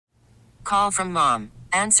call from mom.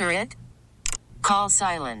 Answer it. Call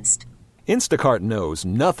silenced. Instacart knows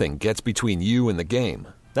nothing gets between you and the game.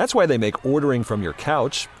 That's why they make ordering from your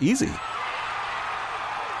couch easy.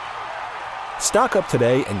 Stock up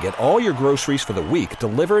today and get all your groceries for the week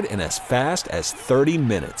delivered in as fast as 30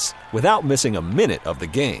 minutes without missing a minute of the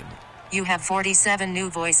game. You have 47 new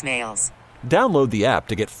voicemails. Download the app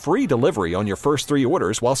to get free delivery on your first 3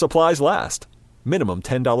 orders while supplies last. Minimum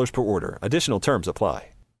 $10 per order. Additional terms apply.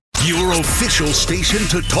 Your official station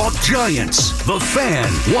to talk Giants. The Fan,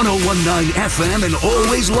 101.9 FM and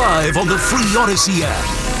always live on the free Odyssey app.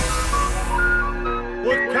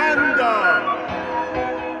 Wakanda!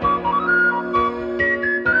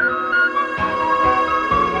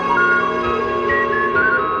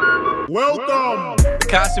 Welcome! The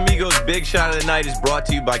Casamigos Big Shot of the Night is brought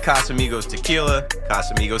to you by Casamigos Tequila.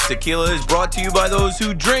 Casamigos Tequila is brought to you by those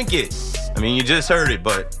who drink it. I mean, you just heard it,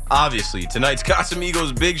 but obviously, tonight's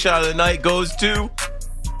Casamigos Big Shot of the Night goes to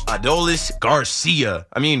Adolis Garcia.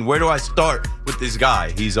 I mean, where do I start with this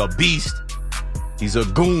guy? He's a beast. He's a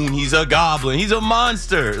goon. He's a goblin. He's a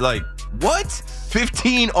monster. Like, what?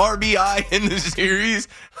 15 RBI in the series?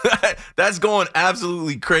 That's going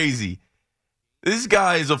absolutely crazy. This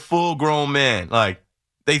guy is a full-grown man. Like,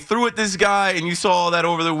 they threw at this guy, and you saw that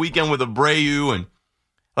over the weekend with Abreu, and,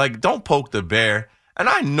 like, don't poke the bear. And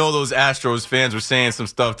I know those Astros fans were saying some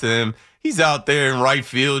stuff to him. He's out there in right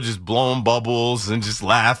field just blowing bubbles and just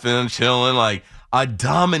laughing, chilling, like, I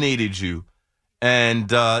dominated you. And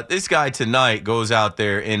this guy tonight goes out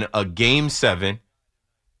there in a Game 7,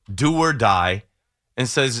 do or die, and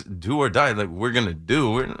says, do or die, like we're going to do.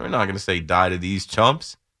 We're not going to say die to these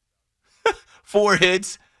chumps. 4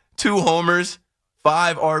 hits, 2 homers,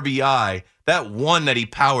 5 RBI. That one that he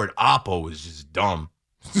powered Oppo was just dumb.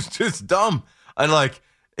 Just dumb. And, like,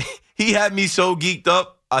 he had me so geeked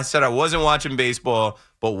up. I said I wasn't watching baseball,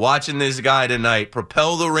 but watching this guy tonight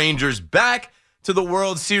propel the Rangers back to the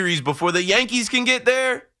World Series before the Yankees can get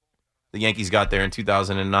there. The Yankees got there in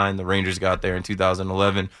 2009. The Rangers got there in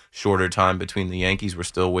 2011. Shorter time between the Yankees. We're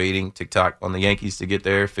still waiting. Tick-tock on the Yankees to get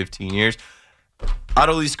there. 15 years.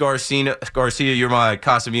 Adolis Garcia, you're my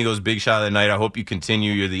Casamigos Big Shot of the Night. I hope you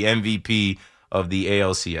continue. You're the MVP of the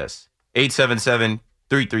ALCS.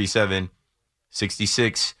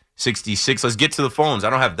 877-337-6666. Let's get to the phones. I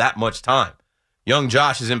don't have that much time. Young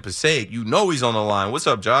Josh is in Passaic. You know he's on the line. What's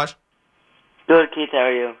up, Josh? Good, Keith. How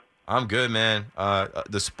are you? I'm good, man.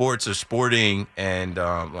 The sports are sporting, and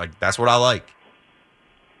like that's what I like.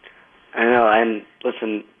 I know. And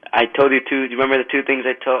listen, I told you two. Do you remember the 2 things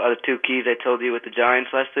the 2 keys I told you with the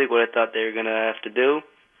Giants last week? What I thought they were gonna have to do?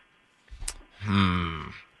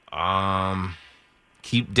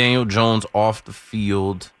 Keep Daniel Jones off the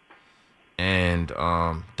field, and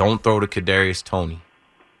don't throw to Kadarius Toney.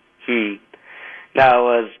 Now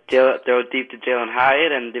was throw deep to Jalen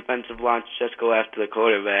Hyatt and defensive launch just go after the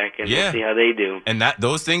quarterback, and we'll see how they do. And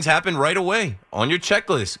those things happen right away on your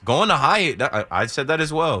checklist. Going to Hyatt, I said that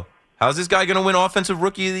as well. How's this guy going to win Offensive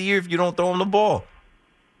Rookie of the Year if you don't throw him the ball?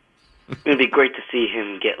 It'd be great to see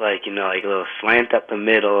him get like a little slant up the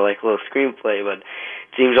middle, like a little screenplay, but it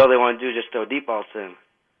seems all they want to do is just throw deep balls to him.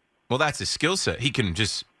 Well, that's his skill set. He can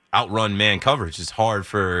just outrun man coverage. It's hard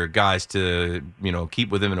for guys to, keep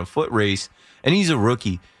with him in a foot race. And he's a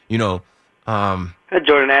rookie, Jordan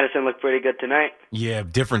Addison looked pretty good tonight. Yeah,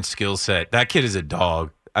 different skill set. That kid is a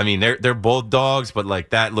dog. I mean, they're both dogs, but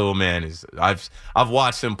like that little man is. I've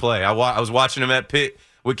watched him play. I was watching him at Pitt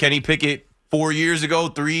with Kenny Pickett 4 years ago,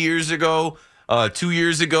 3 years ago, 2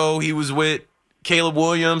 years ago. He was with Caleb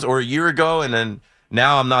Williams, or a year ago, and then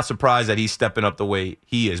now I'm not surprised that he's stepping up the way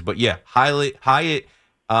he is. But yeah, Hyatt.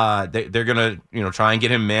 They're gonna try and get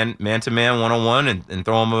him man to man 1-on-1 and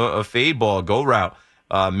throw him a fade ball, go route.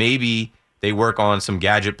 Maybe they work on some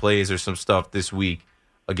gadget plays or some stuff this week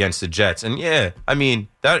against the Jets. And yeah, I mean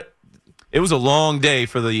that it was a long day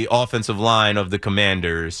for the offensive line of the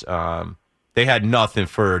Commanders. They had nothing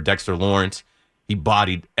for Dexter Lawrence. He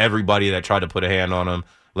bodied everybody that tried to put a hand on him.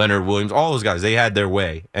 Leonard Williams, all those guys, they had their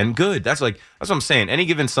way. And good. That's what I'm saying. Any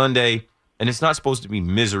given Sunday. And it's not supposed to be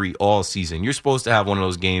misery all season. You're supposed to have one of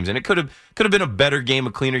those games, and it could have been a better game,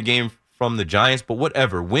 a cleaner game from the Giants. But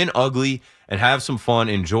whatever, win ugly and have some fun,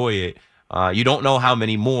 enjoy it. You don't know how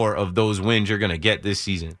many more of those wins you're going to get this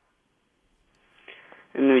season.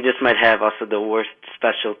 And we just might have also the worst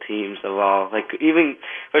special teams of all. Like even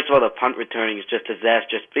first of all, the punt returning is just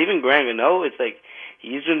disastrous. But even Graham, it's like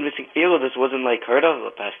he's been missing field goals. This wasn't like heard of the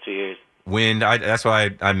past 2 years. Wind. That's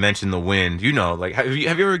why I mentioned the wind. Like have you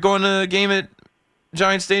ever gone to a game at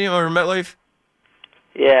Giants Stadium or MetLife?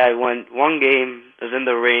 Yeah, I won one game It was in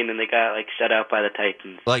the rain, and they got shut out by the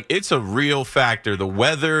Titans. It's a real factor. The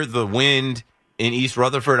weather, the wind in East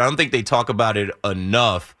Rutherford. I don't think they talk about it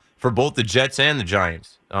enough for both the Jets and the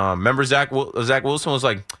Giants. Remember Zach Wilson was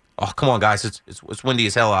like, "Oh, come on, guys, it's windy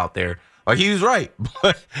as hell out there." He was right,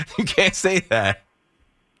 but you can't say that.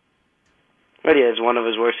 But yeah, it's one of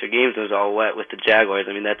his worst games. It was all wet with the Jaguars.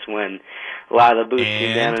 I mean, that's when a lot of the boots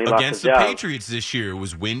came down and he lost his job. Against the Patriots this year, it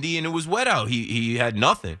was windy and it was wet out. He had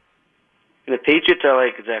nothing. And the Patriots are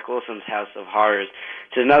like Zach Wilson's house of horrors.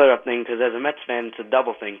 Which is another thing, because as a Mets fan, it's a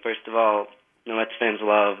double thing. First of all, Mets fans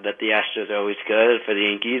love that the Astros are always good for the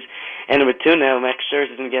Yankees. And number two, now Max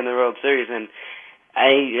Scherzer's going to get in the World Series. And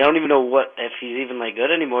I don't even know if he's even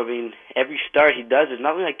good anymore. I mean, every start he does, there's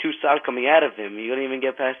nothing too solid coming out of him. You don't even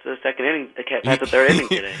get past the second inning, past the third inning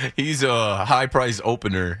today. He's a high price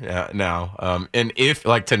opener now. And if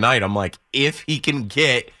tonight, I'm if he can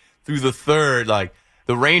get through the third,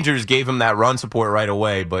 the Rangers gave him that run support right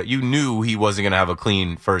away, but you knew he wasn't going to have a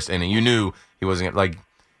clean first inning. You knew he wasn't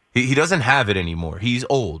he doesn't have it anymore. He's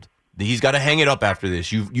old. He's got to hang it up after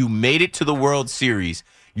this. You made it to the World Series.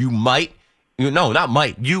 You will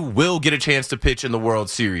get a chance to pitch in the World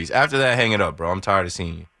Series. After that, hang it up, bro. I'm tired of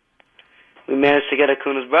seeing you. We managed to get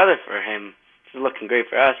Acuna's brother for him. It's looking great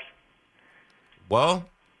for us. Well,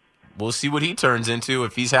 we'll see what he turns into.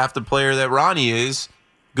 If he's half the player that Ronnie is,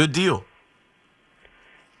 good deal.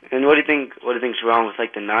 And what do you think? What do you think's wrong with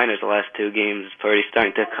the Niners? The last two games, Purdy's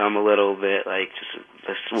starting to come a little bit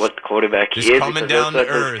just what the quarterback just he is. Coming down to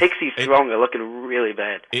earth. Those picks he's throwing are looking really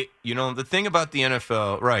bad. The thing about the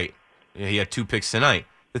NFL, right? He had 2 picks tonight.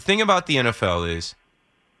 The thing about the NFL is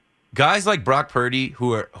guys like Brock Purdy,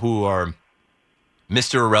 who are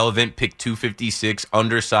Mr. Irrelevant, pick 256,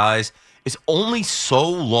 undersized. It's only so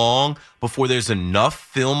long before there's enough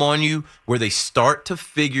film on you where they start to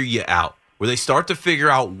figure you out. Where they start to figure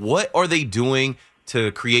out what are they doing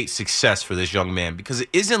to create success for this young man. Because it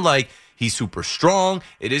isn't like he's super strong.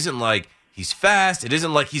 It isn't like he's fast. It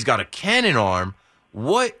isn't like he's got a cannon arm.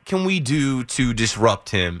 What can we do to disrupt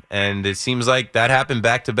him? And it seems like that happened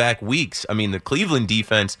back-to-back weeks. I mean, the Cleveland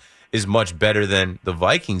defense is much better than the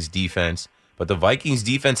Vikings defense. But the Vikings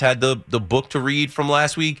defense had the book to read from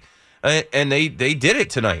last week, and they did it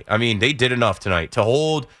tonight. I mean, they did enough tonight to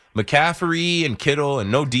hold McCaffrey and Kittle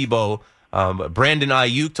and no Debo, Brandon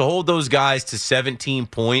Ayuk, to hold those guys to 17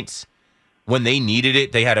 points when they needed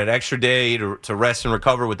it. They had an extra day to rest and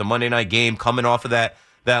recover with the Monday night game coming off of that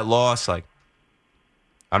loss.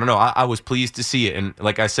 I don't know. I was pleased to see it. And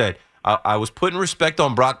like I said, I was putting respect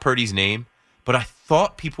on Brock Purdy's name, but I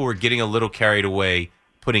thought people were getting a little carried away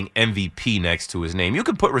putting MVP next to his name. You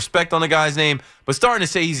can put respect on the guy's name, but starting to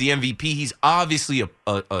say he's the MVP, he's obviously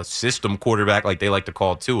a system quarterback like they like to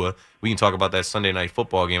call Tua. We can talk about that Sunday night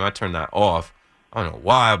football game. I turned that off. I don't know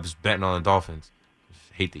why I was betting on the Dolphins.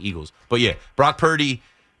 I hate the Eagles. But yeah, Brock Purdy,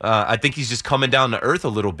 I think he's just coming down to earth a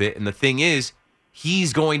little bit. And the thing is,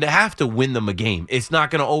 he's going to have to win them a game. It's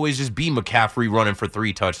not going to always just be McCaffrey running for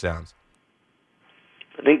 3 touchdowns.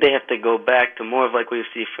 I think they have to go back to more of what we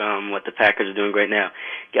see from what the Packers are doing right now.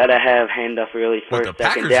 Got to have handoff really first,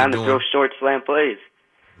 second down, and throw short slant plays.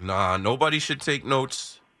 Nah, nobody should take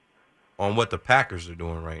notes on what the Packers are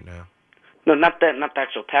doing right now. No, not the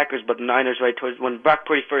actual Packers, but the Niners. Right towards when Brock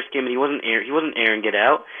Purdy first came in, he wasn't airing it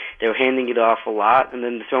out. They were handing it off a lot, and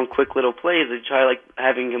then throwing quick little plays. They try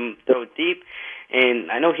having him throw it deep.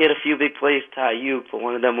 And I know he had a few big plays to Ayuk, but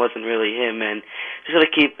one of them wasn't really him. And just got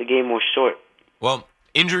to keep the game more short. Well,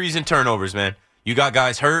 injuries and turnovers, man. You got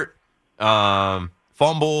guys hurt,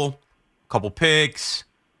 fumble, couple picks.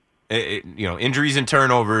 Injuries and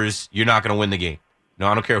turnovers. You're not going to win the game. No,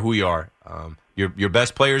 I don't care who you are. Your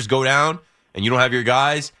best players go down, and you don't have your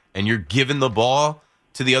guys, and you're giving the ball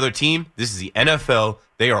to the other team. This is the NFL.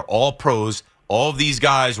 They are all pros. All of these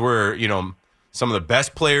guys were, some of the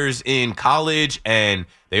best players in college, and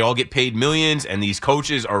they all get paid millions, and these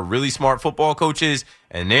coaches are really smart football coaches,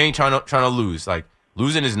 and they ain't trying to lose.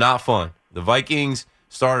 Losing is not fun. The Vikings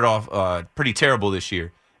started off pretty terrible this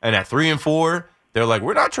year, and at 3-4, they're like,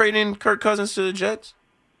 we're not trading Kirk Cousins to the Jets.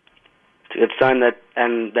 It's a good sign that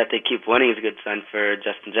they keep winning is a good sign for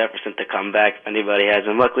Justin Jefferson to come back if anybody has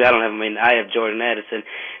him. Luckily, I don't have him. I mean, I have Jordan Addison.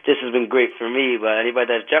 This has been great for me, but anybody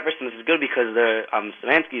that has Jefferson, this is good because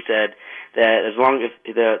Stefanski said that as long as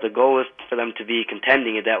the goal is for them to be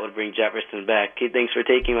contending, that would bring Jefferson back. Okay, thanks for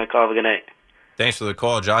taking my call. Have a good night. Thanks for the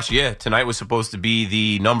call, Josh. Yeah, tonight was supposed to be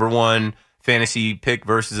the number 1 fantasy pick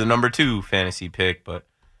versus the number 2 fantasy pick, but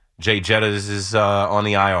Jay Jettas is on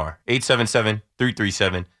the IR.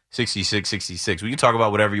 877-337-6666. We can talk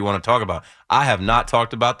about whatever you want to talk about. I have not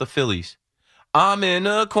talked about the Phillies. I'm in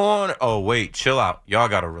a corner. Oh, wait, chill out. Y'all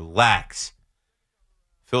got to relax.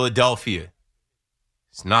 Philadelphia.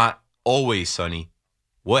 It's not always sunny.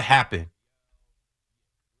 What happened?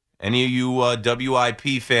 Any of you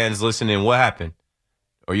WIP fans listening, what happened?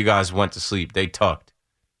 Or you guys went to sleep. They tucked.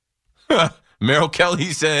 Merrill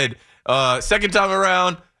Kelly said, second time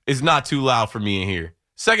around is not too loud for me in here.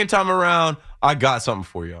 Second time around, I got something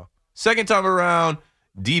for y'all. Second time around,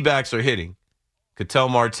 D-backs are hitting. Ketel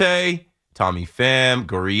Marte, Tommy Pham,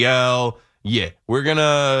 Gurriel. Yeah, we're going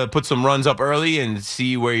to put some runs up early and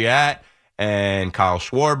see where you're at. And Kyle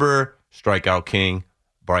Schwarber, strikeout king.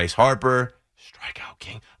 Bryce Harper, strikeout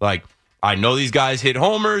king. Like, I know these guys hit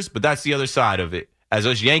homers, but that's the other side of it. As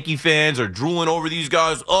us Yankee fans are drooling over these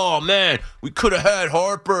guys, oh, man, we could have had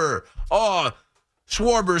Harper. Oh,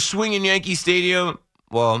 Schwarber swinging Yankee Stadium.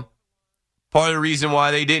 Well, part of the reason why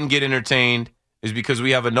they didn't get entertained is because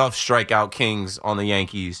we have enough strikeout kings on the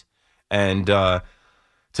Yankees. And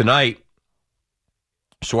tonight,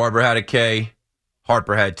 Schwarber had a K,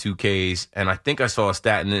 Harper had 2 Ks, and I think I saw a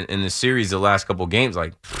stat in the series the last couple games,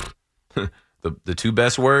 like the 2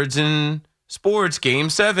 best words in sports, Game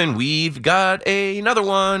 7, we've got another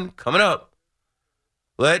one coming up.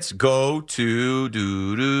 Let's go to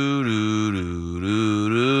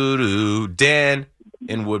Dan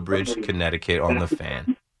in Woodbridge, Connecticut on the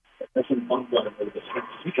Fan.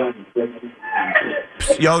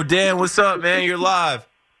 Yo, Dan, what's up, man? You're live.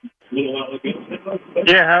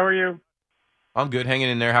 Yeah, how are you? I'm good, hanging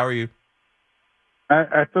in there. How are you?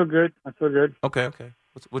 I feel good. Okay.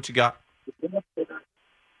 What you got?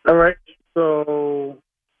 All right. So,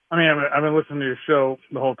 I mean, I've been listening to your show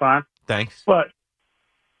the whole time. Thanks. But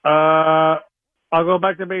I'll go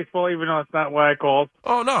back to baseball, even though it's not why I called.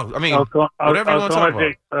 Oh, no. I mean, whatever you want to talk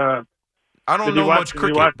about. I don't know much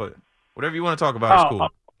cricket, but whatever you want to talk about is cool.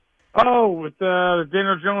 With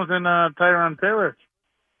Daniel Jones and Tyrone Taylor.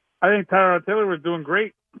 I think Tyrone Taylor was doing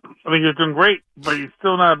great. I think he was doing great, but he's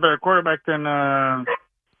still not a better quarterback than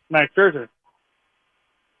Max Scherzer.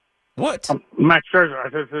 What? Max Scherzer. I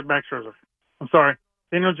said Max Scherzer. I'm sorry.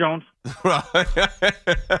 Daniel Jones.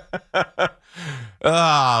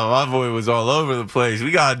 My boy was all over the place.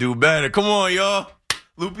 We got to do better. Come on, y'all.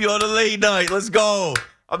 Loopy on the late night. Let's go.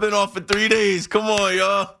 I've been off for 3 days. Come on,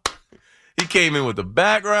 y'all. He came in with the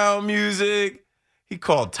background music. He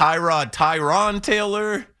called Tyrone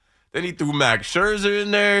Taylor. Then he threw Max Scherzer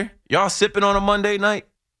in there. Y'all sipping on a Monday night?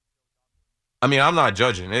 I mean, I'm not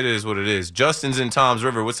judging. It is what it is. Justin's in Tom's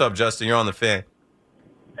River. What's up, Justin? You're on the Fan.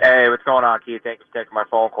 Hey, what's going on, Keith? Thank you for taking my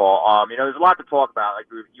phone call. There's a lot to talk about, like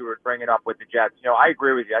you were bringing up with the Jets. I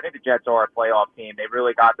agree with you. I think the Jets are a playoff team. They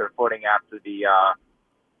really got their footing after the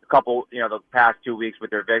the past 2 weeks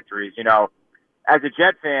with their victories. As a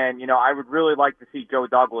Jet fan, I would really like to see Joe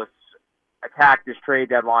Douglas attack this trade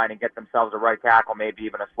deadline and get themselves a right tackle, maybe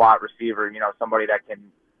even a slot receiver, somebody that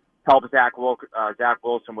can help Zach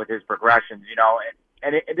Wilson with his progressions,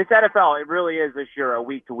 And this NFL, it really is this year a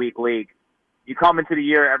week-to-week league. You come into the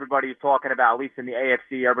year, everybody's talking about, at least in the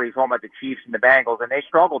AFC, everybody's talking about the Chiefs and the Bengals, and they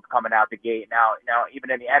struggled coming out the gate. Now even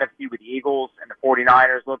in the NFC with the Eagles and the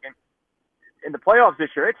 49ers looking, in the playoffs this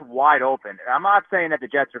year, it's wide open. And I'm not saying that the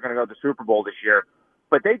Jets are going to go to the Super Bowl this year,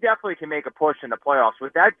 but they definitely can make a push in the playoffs.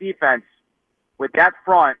 With that defense, with that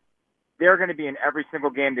front, they're going to be in every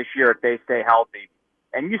single game this year if they stay healthy.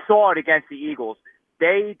 And you saw it against the Eagles.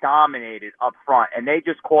 They dominated up front, and they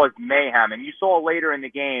just caused mayhem. And you saw later in the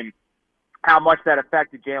game how much that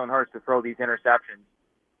affected Jalen Hurts to throw these interceptions.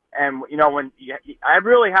 And, I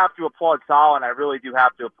really have to applaud Saleh, and I really do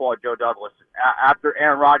have to applaud Joe Douglas. After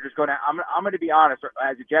Aaron Rodgers go down, I'm going to be honest,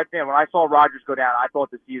 as a Jet fan, when I saw Rodgers go down, I thought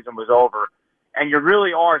the season was over. And you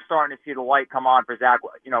really are starting to see the light come on for Zach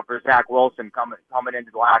Wilson coming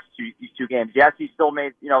into these two games. Yes, he still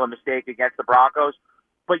made, the mistake against the Broncos,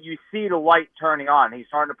 but you see the light turning on. He's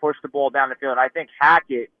starting to push the ball down the field. And I think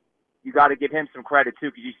Hackett, you got to give him some credit too,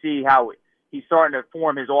 because you see how he's starting to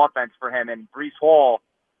form his offense for him. And Breece Hall,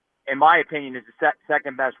 in my opinion, is the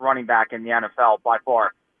second best running back in the NFL by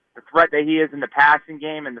far. The threat that he is in the passing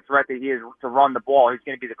game and the threat that he is to run the ball, he's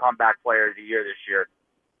going to be the comeback player of the year this year.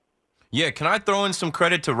 Yeah, can I throw in some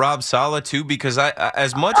credit to Rob Saleh, too? Because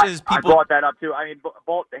as much as people... I brought that up, too. I mean,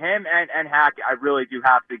 both him and Hackett, I really do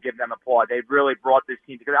have to give them applause. They really brought this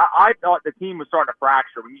team together. I thought the team was starting to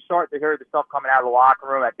fracture. When you start to hear the stuff coming out of the locker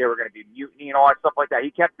room, that they were going to be mutiny and all that stuff like that,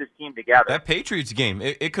 he kept this team together. That Patriots game,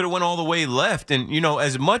 it could have went all the way left. And,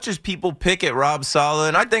 as much as people pick at Rob Saleh,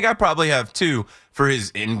 and I think I probably have, too, for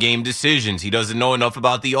his in-game decisions, he doesn't know enough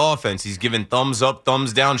about the offense. He's given thumbs up,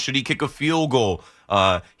 thumbs down. Should he kick a field goal?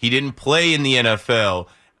 He didn't play in the NFL.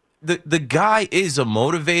 The guy is a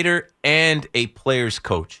motivator and a player's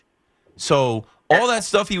coach. So all that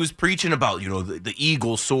stuff he was preaching about, the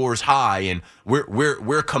eagle soars high and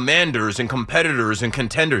we're commanders and competitors and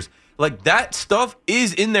contenders. Like, that stuff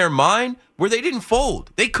is in their mind where they didn't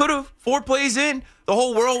fold. They could have 4 plays in, the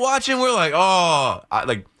whole world watching. We're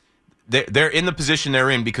like, they're in the position they're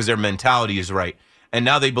in because their mentality is right. And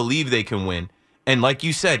now they believe they can win. And like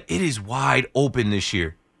you said, it is wide open this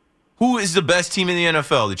year. Who is the best team in the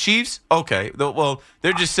NFL? The Chiefs? Okay. Well,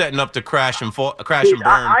 they're just setting up to crash and burn.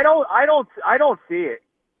 I don't see it.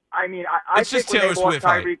 I mean, I it's think just Taylor Swift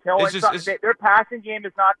hype. Their passing game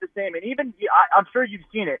is not the same. And even, I'm sure you've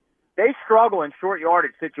seen it, they struggle in short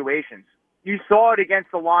yardage situations. You saw it against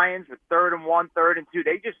the Lions with 3rd and 1, 3rd and 2.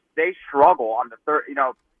 They struggle on the third.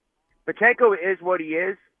 Pacheco is what he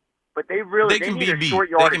is, but they need a short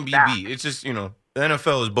yardage. They can be beat. It's just, the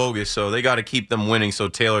NFL is bogus, so they got to keep them winning so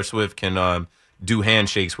Taylor Swift can do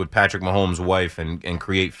handshakes with Patrick Mahomes' wife and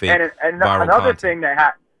create fake viral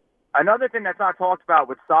content. Another thing that's not talked about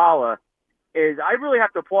with Saleh is I really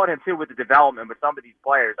have to applaud him too with the development with some of these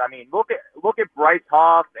players. I mean, look at Bryce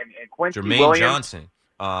Huff and Quincy Williams. Johnson.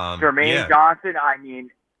 Johnson. I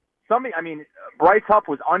mean, Bryce Huff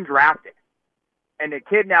was undrafted, and the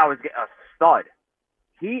kid now is a stud.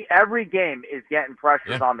 Every game is getting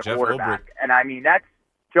pressures on the quarterback, and I mean that's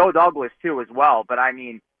Joe Douglas too as well. But I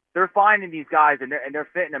mean, they're finding these guys and they're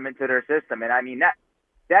fitting them into their system, and I mean that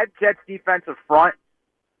Jets defensive front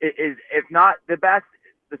is if not the best,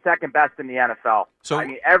 the second best in the NFL. So I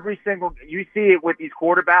mean, you see it with these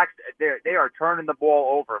quarterbacks. They are turning the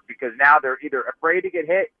ball over because now they're either afraid to get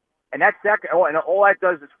hit, and and all that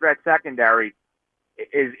does is for that secondary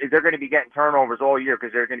is they're going to be getting turnovers all year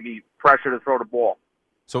because they're going to be pressure to throw the ball.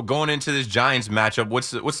 So going into this Giants matchup,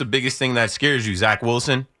 what's the biggest thing that scares you? Zach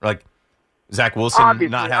Wilson? Like Zach Wilson obviously,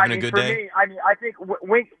 not having a good day? Me, I think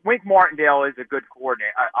Wink Martindale is a good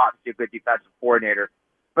coordinator, obviously a good defensive coordinator.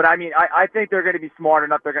 But I mean, I think they're going to be smart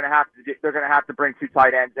enough. They're going to have to bring 2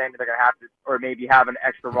 tight ends in. They're going to have to, or maybe have an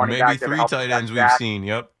extra running back. Maybe 3 tight ends we've seen.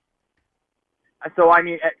 Yep. So I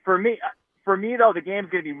mean, for me though, the game's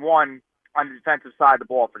going to be won on the defensive side of the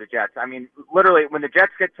ball for the Jets. I mean, literally, when the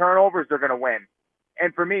Jets get turnovers, they're going to win.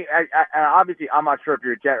 And for me, obviously, I'm not sure if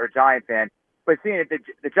you're a Jet or a Giant fan, but seeing it,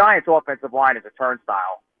 the Giants' offensive line is a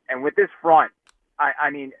turnstile. And with this front, I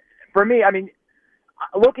mean, for me,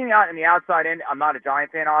 looking out in the outside end, I'm not a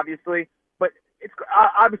Giant fan, obviously, but it's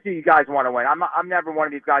obviously you guys want to win. I'm never one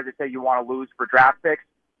of these guys that say you want to lose for draft picks,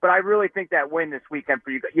 but I really think that win this weekend for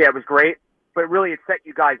you, it was great, but really it set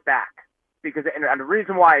you guys back. Because, and the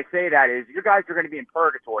reason why I say that is you guys are going to be in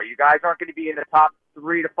purgatory. You guys aren't going to be in the top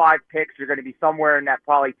 3 to 5 picks. You're going to be somewhere in that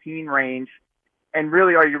probably teen range. And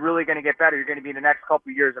really, are you really going to get better? You're going to be in the next couple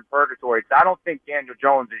of years in purgatory. So I don't think Daniel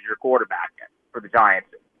Jones is your quarterback for the Giants.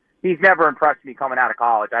 He's never impressed me coming out of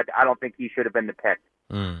college. I don't think he should have been the pick.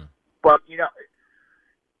 But,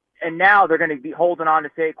 and now they're going to be holding on to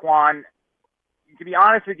Saquon. To be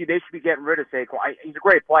honest with you, they should be getting rid of Saquon. He's a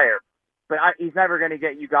great player. But he's never going to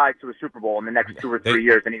get you guys to a Super Bowl in the next 2 or 3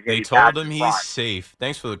 years. And they told him he's safe.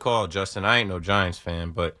 Thanks for the call, Justin. I ain't no Giants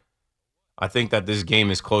fan, but I think that this game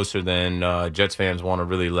is closer than Jets fans want to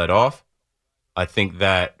really let off. I think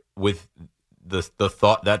that with the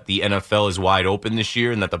thought that the NFL is wide open this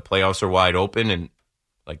year and that the playoffs are wide open, and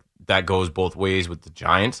like that goes both ways with the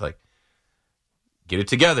Giants, like get it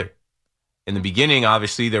together. In the beginning,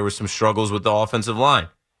 obviously, there were some struggles with the offensive line.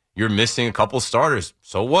 You're missing a couple starters.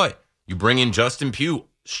 So what? You bring in Justin Pugh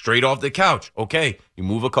straight off the couch. Okay, you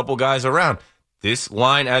move a couple guys around. This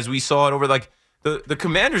line, as we saw it over, like the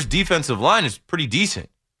Commanders' defensive line is pretty decent,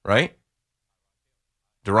 right?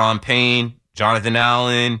 Deron Payne, Jonathan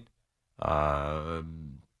Allen,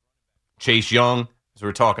 Chase Young, as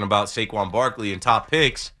we're talking about Saquon Barkley and top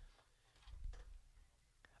picks.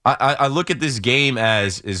 I look at this game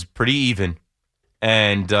as is pretty even.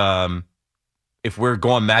 And if we're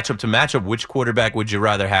going matchup to matchup, which quarterback would you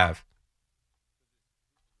rather have?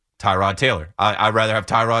 Tyrod Taylor. I'd rather have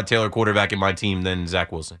Tyrod Taylor quarterback in my team than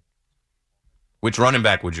Zach Wilson. Which running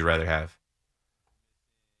back would you rather have?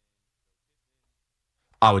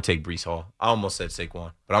 I would take Breece Hall. I almost said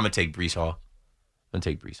Saquon, but I'm going to take Breece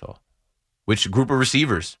Hall. Which group of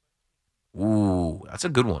receivers? Ooh, that's a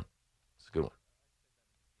good one.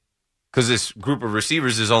 Because this group of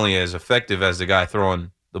receivers is only as effective as the guy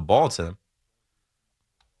throwing the ball to them.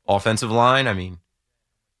 Offensive line, I mean,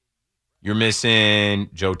 you're missing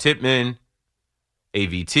Joe Tippmann,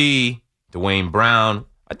 AVT, Dwayne Brown.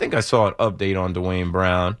 I think I saw an update on Dwayne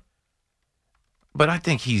Brown. But I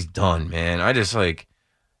think he's done, man. I just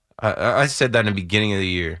I said that in the beginning of the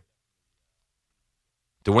year.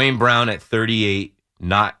 Dwayne Brown at 38,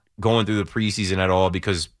 not going through the preseason at all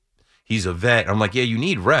because he's a vet. I'm like, yeah, you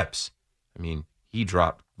need reps. I mean, He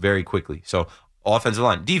dropped very quickly. So offensive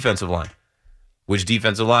line, defensive line. Which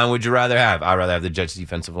defensive line would you rather have? I'd rather have the Jets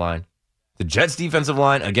defensive line. The Jets defensive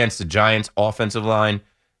line against the Giants offensive line,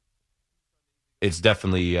 it's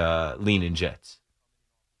definitely leaning Jets.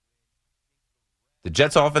 The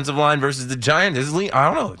Jets offensive line versus the Giants is I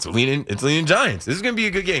don't know. It's leaning Giants. This is going to be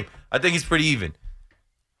a good game. I think it's pretty even.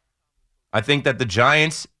 I think that the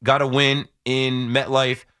Giants got a win in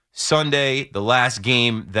MetLife Sunday, the last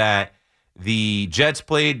game that the Jets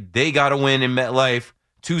played. They got a win in MetLife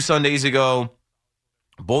 2 Sundays ago.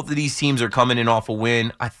 Both of these teams are coming in off a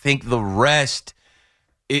win. I think the rest,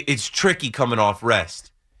 it's tricky coming off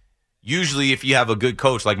rest. Usually if you have a good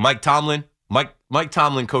coach like Mike Tomlin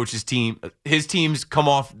coaches team. His teams come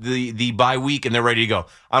off the bye week and they're ready to go.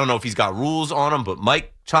 I don't know if he's got rules on them, but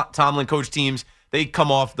Mike Tomlin coach teams, they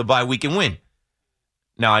come off the bye week and win.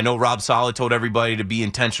 Now, I know Rob Saleh told everybody to be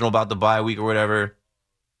intentional about the bye week or whatever,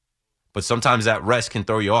 but sometimes that rest can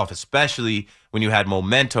throw you off, especially when you had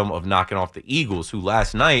momentum of knocking off the Eagles, who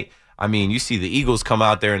last night, I mean, you see the Eagles come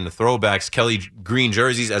out there in the throwbacks, Kelly green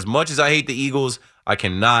jerseys. As much as I hate the Eagles, I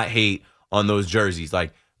cannot hate on those jerseys.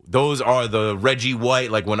 Like, those are the Reggie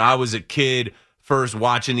White, like when I was a kid first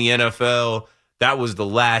watching the NFL, that was the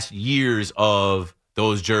last years of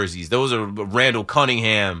those jerseys. Those are Randall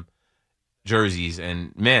Cunningham jerseys.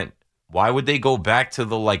 And, man, why would they go back to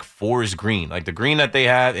the, like, forest green? Like, the green that they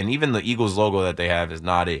have, and even the Eagles logo that they have is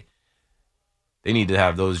not it. They need to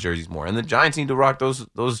have those jerseys more. And the Giants need to rock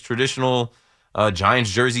those traditional Giants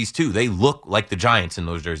jerseys, too. They look like the Giants in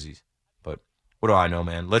those jerseys. But what do I know,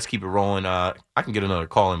 man? Let's keep it rolling. I can get another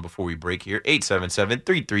call in before we break here.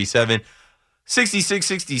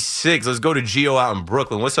 877-337-6666. Let's go to Gio out in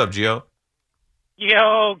Brooklyn. What's up, Gio?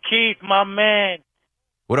 Yo, Keith, my man.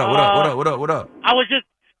 What up? I was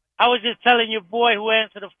just telling your boy who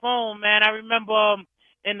answered the phone, man. I remember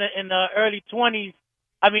in the early 20s.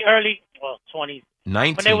 20s.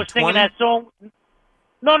 1920? When they were singing that song.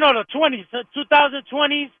 No, the 20s.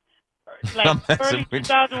 2020s. Like early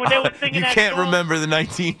 2000 when they were singing that song. You can't remember the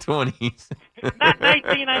 1920s. Not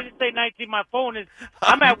 19. I didn't say 19. My phone is.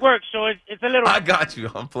 I'm at work, so it's a little. I got you.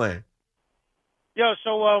 I'm playing. Yo,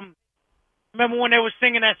 so remember when they were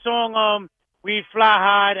singing that song? We fly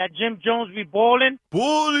high. That Jim Jones be ballin'.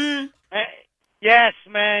 Ballin'. Yes,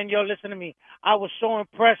 man. Yo, listen to me. I was so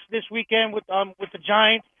impressed this weekend with the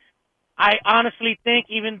Giants. I honestly think,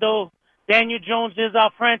 even though Daniel Jones is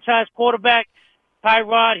our franchise quarterback,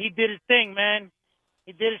 Tyrod, he did his thing, man.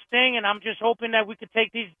 He did his thing, and I'm just hoping that we could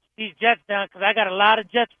take these Jets down because I got a lot of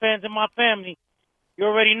Jets fans in my family. You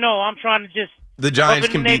already know. I'm trying to just. The Giants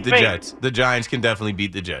can beat the Jets. The Giants can definitely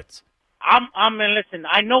beat the Jets. Listen,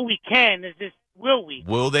 I know we can. It's just, will we?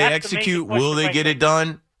 Will they execute? Will they get it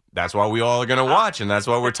done? That's why we all are going to watch, and that's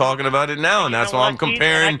why we're talking about it now, and that's why I'm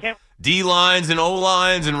comparing D-lines and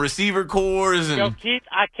O-lines and receiver cores. And Yo, Keith,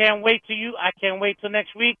 I can't wait till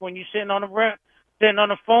next week when you're sitting on the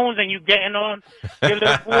phones and you getting on your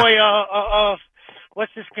little boy,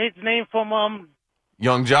 what's this kid's name from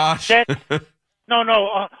Young Josh?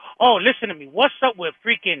 No. Listen to me. What's up with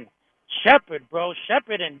freaking Shepard, bro?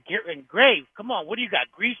 Shepard and Grave. Come on, what do you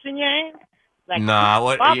got? Grease in your hand? Like,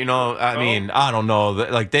 I mean, I don't know.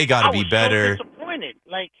 Like, they got to be better. So disappointed.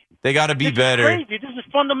 Like, they got to be better. This is crazy. This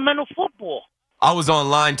is fundamental football. I was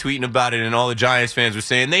online tweeting about it, and all the Giants fans were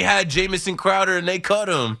saying they had Jamison Crowder and they cut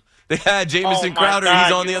him. They had Jamison Crowder. God.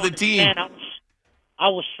 He's on the other team. I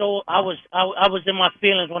was in my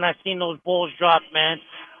feelings when I seen those balls drop, man.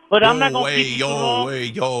 But I'm not gonna keep you too long.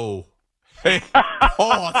 Yo. Hey,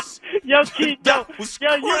 pause. Yo, Keith, you're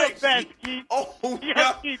the best, Keith. Oh,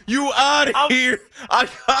 Keith. You out of here. I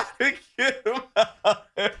gotta get him out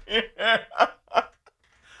of here.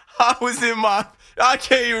 I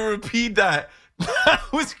can't even repeat that. That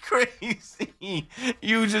was crazy.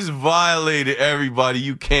 You just violated everybody.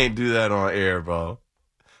 You can't do that on air, bro.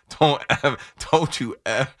 Don't you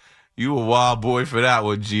you a wild boy for that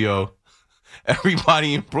one, Gio.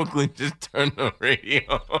 Everybody in Brooklyn just turned the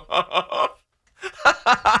radio off.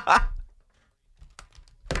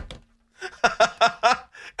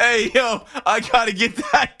 Hey, yo, I got to get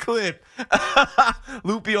that clip.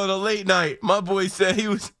 Loopy on a late night. My boy said he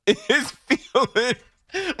was in his feelings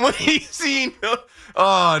when he seen him.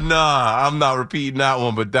 Oh, nah, I'm not repeating that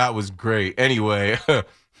one, but that was great. Anyway,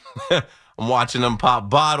 I'm watching them pop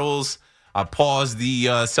bottles. I paused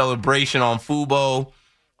the celebration on Fubo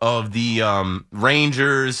of the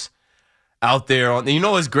Rangers out there. You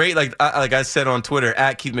know what's great? Like I said on Twitter,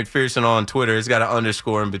 at Keith McPherson on Twitter, it's got an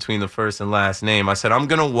underscore in between the first and last name. I said, I'm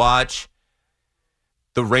going to watch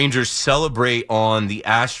the Rangers celebrate on the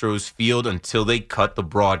Astros field until they cut the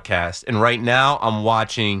broadcast. And right now, I'm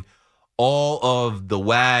watching all of the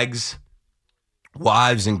wags,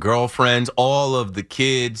 wives and girlfriends, all of the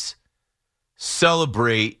kids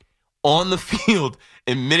celebrate on the field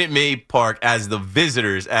in Minute Maid Park as the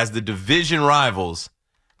visitors, as the division rivals.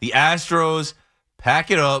 The Astros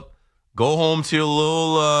pack it up, go home to your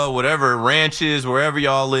little whatever ranches, wherever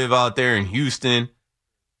y'all live out there in Houston,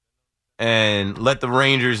 and let the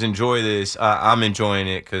Rangers enjoy this. I'm enjoying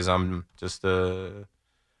it because I'm just a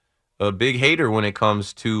big hater when it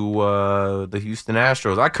comes to the Houston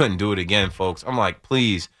Astros. I couldn't do it again, folks. I'm like,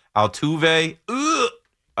 please, Altuve,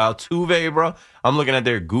 bro. I'm looking at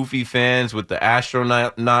their goofy fans with the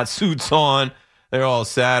astronaut suits on. They're all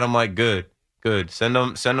sad. I'm like, good. Send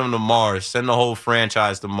them to Mars. Send the whole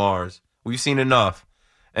franchise to Mars. We've seen enough.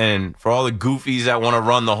 And for all the goofies that want to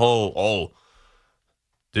run the whole,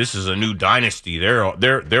 this is a new dynasty. They're of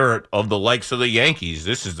the likes of the Yankees.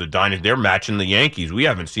 This is the dynasty. They're matching the Yankees. We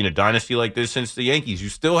haven't seen a dynasty like this since the Yankees. You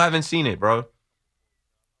still haven't seen it, bro.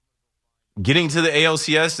 Getting to the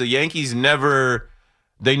ALCS, the Yankees never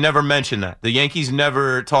mentioned that. The Yankees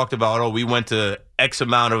never talked about, we went to X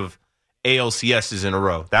amount of ALCSs in a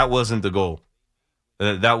row. That wasn't the goal.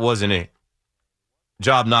 That wasn't it.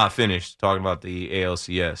 Job not finished talking about the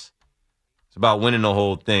ALCS. It's about winning the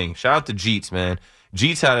whole thing. Shout out to Jeets, man.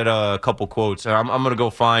 Jeets had a couple quotes. I'm going to go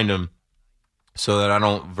find them so that I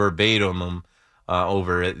don't verbatim them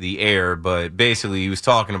over at the air. But basically, he was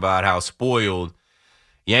talking about how spoiled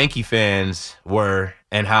Yankee fans were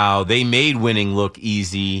and how they made winning look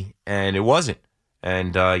easy, and it wasn't.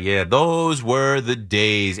 And, those were the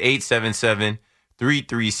days.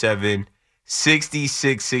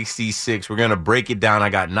 877-337-6666. We're going to break it down. I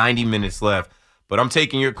got 90 minutes left. But I'm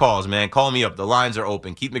taking your calls, man. Call me up. The lines are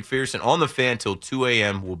open. Keith McPherson on the Fan till 2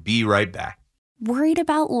 a.m. We'll be right back. Worried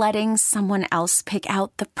about letting someone else pick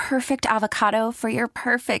out the perfect avocado for your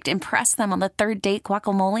perfect impress them on the third date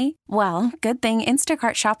guacamole? Well, good thing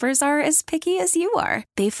Instacart shoppers are as picky as you are.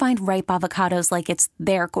 They find ripe avocados like it's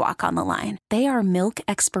their guac on the line. They are milk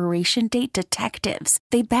expiration date detectives.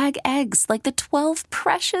 They bag eggs like the 12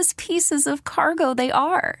 precious pieces of cargo they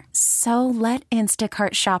are. So let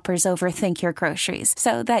Instacart shoppers overthink your groceries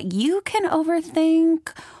so that you can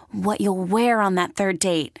overthink what you'll wear on that third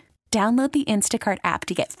date. Download the Instacart app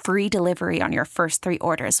to get free delivery on your first 3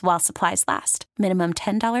 orders while supplies last. Minimum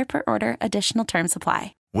 $10 per order. Additional terms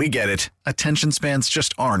apply. We get it. Attention spans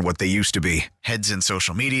just aren't what they used to be. Heads in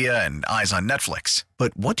social media and eyes on Netflix.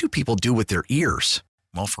 But what do people do with their ears?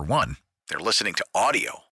 Well, for one, they're listening to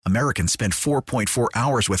audio. Americans spend 4.4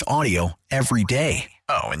 hours with audio every day.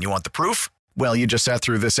 Oh, and you want the proof? Well, you just sat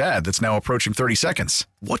through this ad that's now approaching 30 seconds.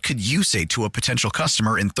 What could you say to a potential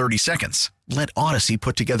customer in 30 seconds? Let Odyssey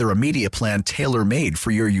put together a media plan tailor-made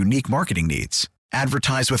for your unique marketing needs.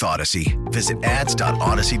 Advertise with Odyssey. Visit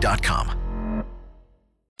ads.odyssey.com.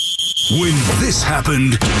 When this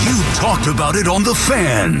happened, you talked about it on The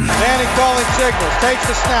Fan. Manning calling signals, takes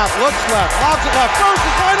the snap, looks left, lobs it left, first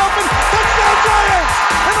is wide open, touchdown Giants!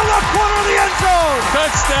 In the left corner of the end zone!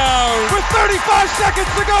 Touchdown! With 35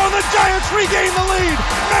 seconds to go, the Giants regain the lead!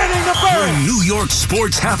 Manning the first! When New York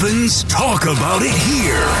sports happens, talk about it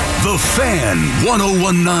here. The Fan,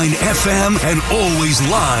 101.9 FM, and always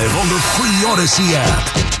live on the free Odyssey app.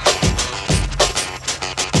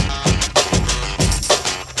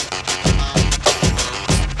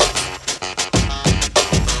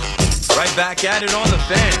 Right back at it on the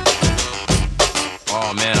Fan.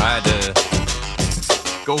 Oh, man, I had to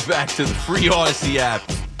go back to the free Odyssey app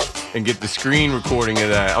and get the screen recording of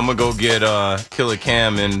that. I'm going to go get Killer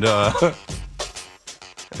Cam and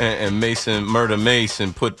Mason, Murder Mace,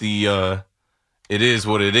 and put the It Is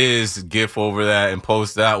What It Is gif over that and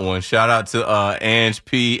post that one. Shout out to Ange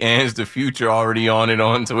P. Ange the Future already on it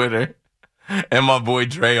on Twitter. And my boy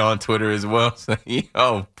Dre on Twitter as well. So,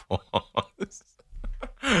 yo, pause.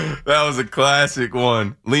 That was a classic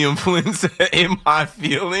one. Liam Flynn said, "In my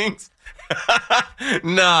feelings."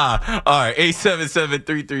 Nah. All right.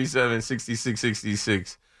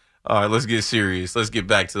 877-337-6666. All right. Let's get serious. Let's get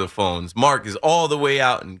back to the phones. Mark is all the way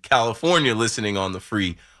out in California listening on the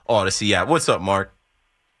free Odyssey app. What's up, Mark?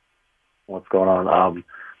 What's going on?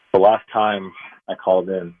 The last time I called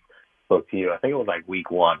in, spoke to you, I think it was like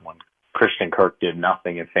week 1 when Christian Kirk did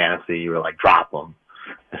nothing in fantasy. You were like, drop him.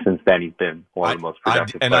 Since then, he's been one of the most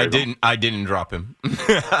productive players. I didn't drop him.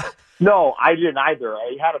 No, I didn't either.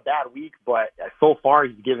 He had a bad week, but so far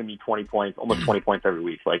he's given me 20 points, almost 20 points every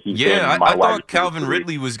week. Like I thought Calvin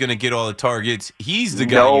Ridley was going to get all the targets. He's the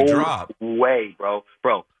guy you drop. No way, bro.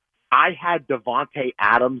 I had Devontae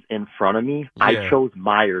Adams in front of me. Yeah. I chose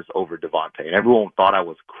Myers over Devontae, and everyone thought I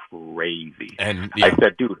was crazy. And I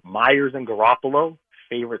said, dude, Myers and Garoppolo,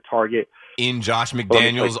 favorite target. In Josh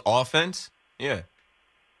McDaniels' offense? Yeah.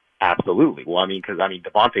 Absolutely. Well, because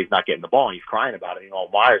Devontae's not getting the ball, and he's crying about it.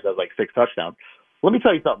 Myers has like 6 touchdowns. Let me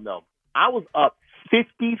tell you something, though. I was up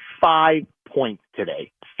 55 points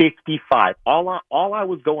today. 55. All I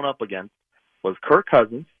was going up against was Kirk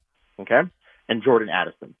Cousins, okay, and Jordan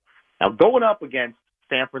Addison. Now, going up against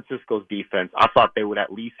San Francisco's defense, I thought they would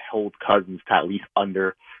at least hold Cousins to at least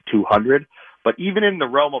under 200. But even in the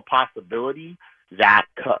realm of possibility that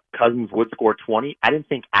Cousins would score 20, I didn't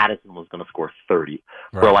think Addison was going to score 30.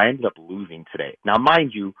 Right. Bro, I ended up losing today. Now,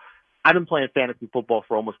 mind you, I've been playing fantasy football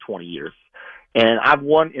for almost 20 years. And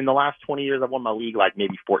in the last 20 years, I've won my league like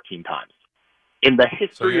maybe 14 times. In the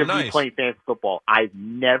history of me playing fantasy football, I've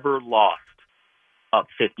never lost up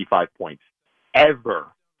 55 points. Ever.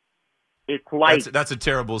 It's like that's a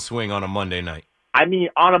terrible swing on a Monday night.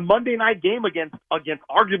 On a Monday night game against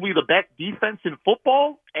arguably the best defense in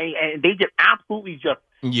football, and they get absolutely just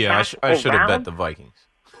I should have bet the Vikings.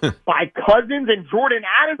 by Cousins and Jordan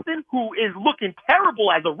Addison, who is looking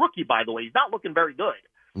terrible as a rookie, by the way. He's not looking very good.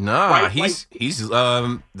 Nah, he's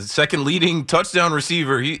the second leading touchdown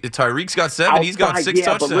receiver. Tyreek's got 7. He's got 6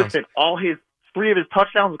 touchdowns. But listen, 3 of his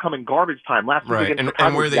touchdowns will come in garbage time. Last week right, against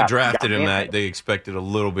and where they drafted him at, they expected a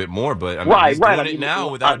little bit more. But he's doing it now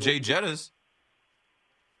without Jay Jettas.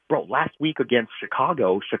 Bro, last week against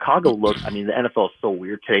Chicago looked, the NFL is so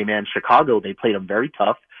weird today, man. Chicago, they played him very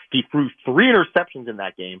tough. He threw 3 interceptions in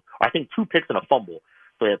that game. I think 2 picks and a fumble.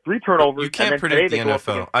 So he had 3 turnovers. You can't predict the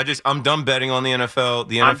NFL. I'm done betting on the NFL.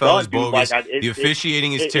 The NFL is bogus. The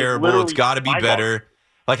officiating is terrible. It's got to be better.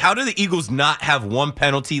 Like, how did the Eagles not have 1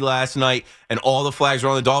 penalty last night and all the flags were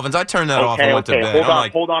on the Dolphins? I turned that off and went to bed.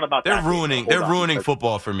 Hold on about that. They're ruining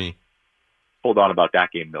football for me. Hold on about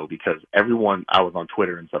that game, though, because I was on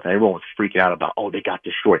Twitter and stuff, and everyone was freaking out about, they got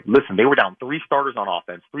destroyed. Listen, they were down 3 starters on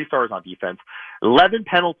offense, 3 starters on defense, 11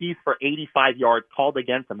 penalties for 85 yards called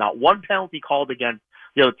against them. Not 1 penalty called against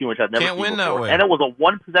the other team, which I've never Can't seen win before. that way. And it was a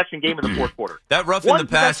 1-possession game in the fourth quarter. That roughing the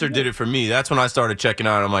passer did it for me. That's when I started checking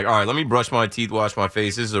out. I'm like, all right, let me brush my teeth, wash my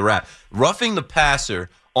face. This is a wrap. Roughing the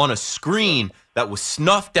passer on a screen that was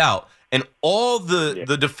snuffed out, and all the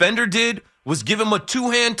defender did was give him a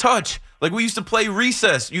 2-hand touch. Like we used to play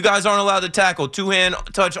recess. You guys aren't allowed to tackle. 2-hand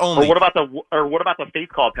touch only. Or what about the face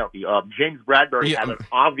call penalty? James Bradbury had an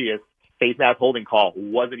obvious face mask holding call.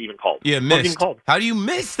 Wasn't even called. Yeah, missed. How do you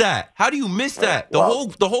miss that? The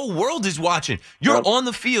whole world is watching. You're on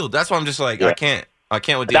the field. That's why I'm just like, I can't with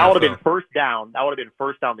the that NFL. Would have been first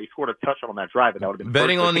down. They scored a touchdown on that drive, and that would have been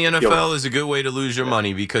betting on the NFL is a good way to lose your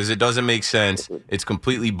money because it doesn't make sense. It's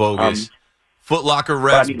completely bogus. Foot Locker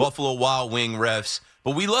refs, Buffalo Wild Wing refs.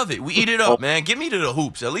 But we love it. We eat it up, man. Get me to the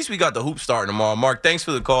hoops. At least we got the hoops starting tomorrow. Mark, thanks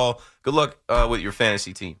for the call. Good luck with your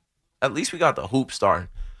fantasy team. At least we got the hoops starting.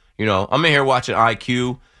 I'm in here watching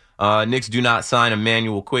IQ. Knicks do not sign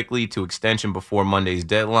Emmanuel quickly to extension before Monday's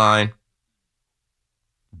deadline.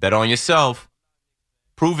 Bet on yourself.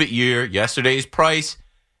 Prove it year. Yesterday's price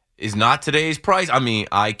is not today's price.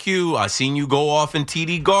 IQ, I seen you go off in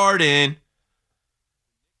TD Garden.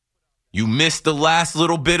 You missed the last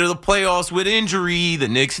little bit of the playoffs with injury. The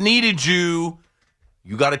Knicks needed you.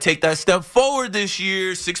 You got to take that step forward this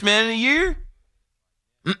year. 6th man of the year.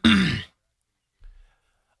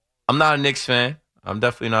 I'm not a Knicks fan. I'm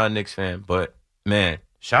definitely not a Knicks fan. But, man,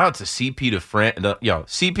 shout out to CP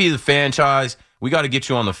CP the franchise. We got to get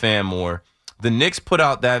you on the fan more. The Knicks put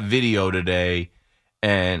out that video today,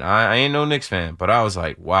 and I ain't no Knicks fan. But I was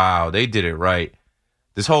like, wow, they did it right.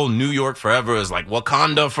 This whole New York forever is like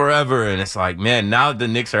Wakanda forever. And it's like, man, now that the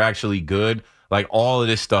Knicks are actually good, like all of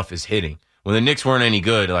this stuff is hitting. When the Knicks weren't any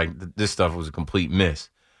good, like this stuff was a complete miss.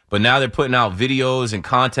 But now they're putting out videos and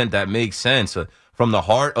content that makes sense. From the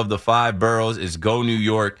heart of the 5 boroughs is go New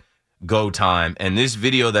York, go time. And this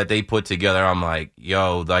video that they put together, I'm like,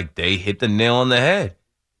 yo, like they hit the nail on the head.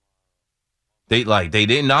 They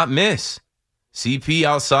did not miss. CP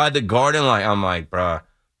outside the Garden, I'm like, bruh.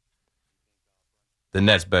 The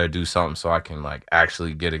Nets better do something so I can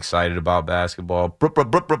actually get excited about basketball. Brooklyn.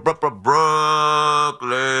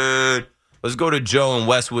 Let's go to Joe in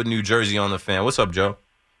Westwood, New Jersey on the fan. What's up, Joe?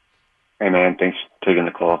 Hey, man. Thanks for taking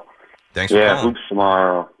the call. Thanks for calling. Hoops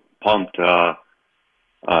tomorrow. Pumped. Just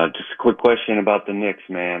a quick question about the Knicks,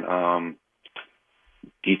 man.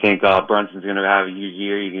 Do you think Brunson's going to have a huge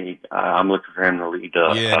year? I'm looking for him to lead the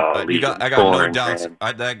I got no doubts.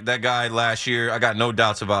 That guy last year, I got no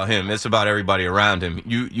doubts about him. It's about everybody around him.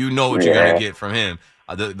 You know what you're going to get from him.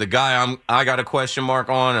 The guy I got a question mark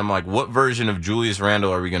on, I'm like, what version of Julius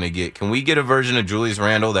Randle are we going to get? Can we get a version of Julius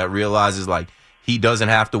Randle that realizes, he doesn't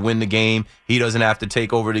have to win the game. He doesn't have to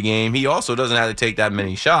take over the game. He also doesn't have to take that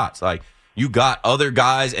many shots. You got other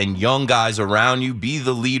guys and young guys around you. Be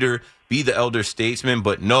the leader, be the elder statesman,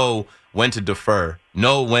 but know when to defer.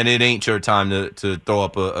 Know when it ain't your time to throw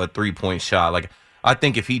up a 3-point shot. Like, I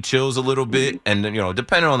think if he chills a little bit, and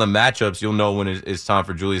depending on the matchups, you'll know when it's time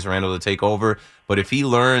for Julius Randle to take over. But if he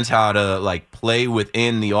learns how to like play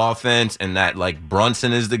within the offense, and that like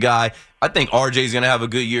Brunson is the guy, I think RJ's gonna have a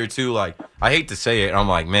good year too. Like, I hate to say it, I'm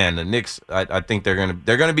like, man, the Knicks. I think they're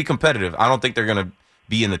gonna be competitive. I don't think they're gonna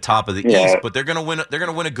be in the top of the East, but they're gonna win. They're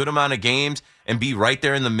gonna win a good amount of games and be right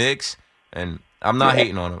there in the mix. And I'm not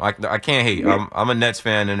hating on them. I can't hate. I'm a Nets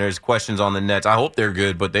fan, and there's questions on the Nets. I hope they're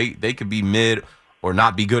good, but they could be mid or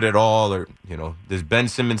not be good at all, or this Ben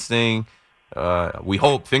Simmons thing. We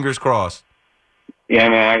hope, fingers crossed. Yeah,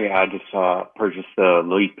 man, I just purchased the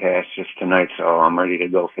League Pass just tonight, so I'm ready to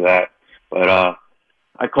go for that. But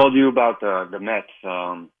I called you about the Mets.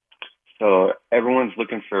 So everyone's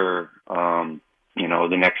looking for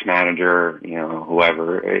the next manager,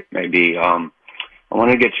 whoever it may be. I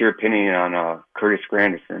want to get your opinion on Curtis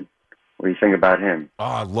Granderson. What do you think about him? Oh,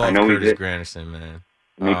 I love Curtis Granderson, man.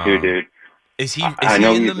 Me too, dude. Is he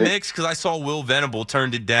in the mix? Because I saw Will Venable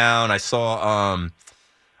turned it down. I saw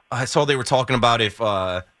they were talking about if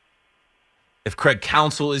Craig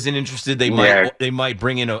Counsell isn't interested, they might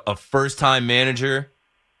bring in a first-time manager.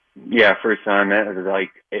 Yeah, first-time manager.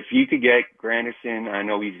 Like, if you could get Granderson, I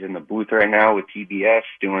know he's in the booth right now with TBS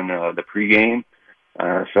doing the pregame,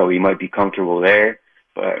 so he might be comfortable there.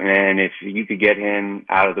 But, man, if you could get him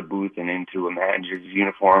out of the booth and into a manager's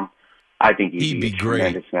uniform, I think he'd be a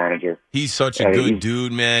tremendous manager. He's such a good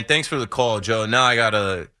dude, man. Thanks for the call, Joe. Now I got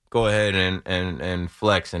to go ahead and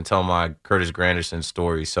flex and tell my Curtis Granderson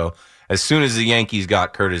story. So as soon as the Yankees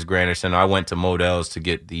got Curtis Granderson, I went to Modell's to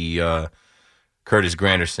get the Curtis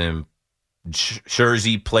Granderson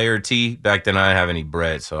jersey player tee. Back then I didn't have any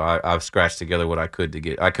bread, so I've scratched together what I could to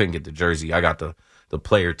get. I couldn't get the jersey. I got the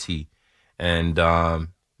player tee. And,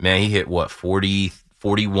 man, he hit,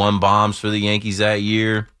 41 bombs for the Yankees that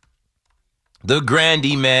year. The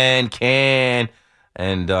Grandy man can.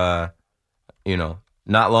 And,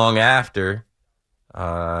 not long after,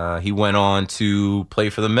 he went on to play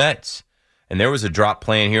for the Mets. And there was a drop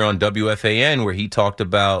playing here on WFAN where he talked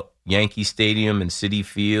about Yankee Stadium and Citi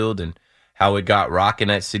Field and how it got rocking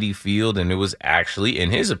at Citi Field. And it was actually, in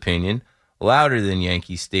his opinion, louder than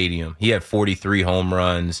Yankee Stadium. He had 43 home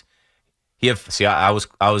runs. I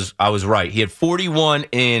was right. He had 41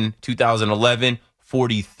 in 2011,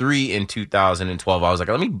 43 in 2012. I was like,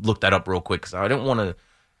 let me look that up real quick because I didn't want to,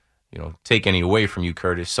 take any away from you,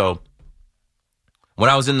 Curtis. So when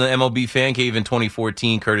I was in the MLB fan cave in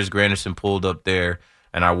 2014, Curtis Granderson pulled up there,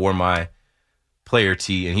 and I wore my player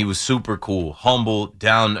tee, and he was super cool, humble,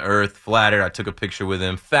 down to earth, flattered. I took a picture with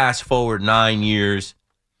him. Fast forward 9 years,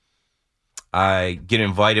 I get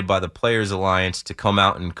invited by the Players Alliance to come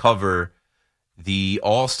out and cover the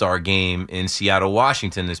All-Star game in Seattle,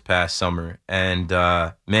 Washington this past summer. And,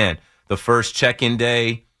 man, the first check-in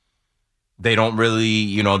day, they don't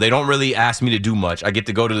really ask me to do much. I get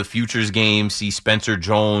to go to the Futures game, see Spencer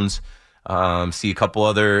Jones, see a couple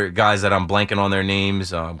other guys that I'm blanking on their names,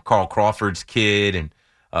 Carl Crawford's kid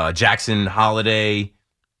and Jackson Holiday.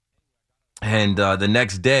 And the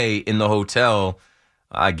next day in the hotel,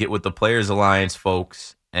 I get with the Players Alliance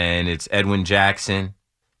folks, and it's Edwin Jackson,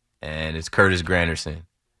 and it's Curtis Granderson.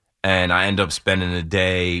 And I end up spending the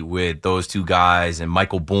day with those two guys and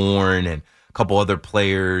Michael Bourne and a couple other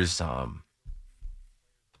players.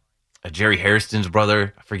 Jerry Hairston's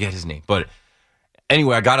brother, I forget his name. But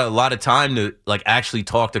anyway, I got a lot of time to actually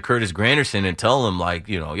talk to Curtis Granderson and tell him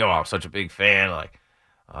I'm such a big fan.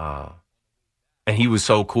 And he was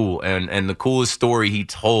so cool. And the coolest story he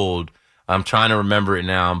told, I'm trying to remember it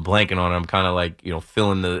now. I'm blanking on it. I'm kind of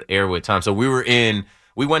filling the air with time. So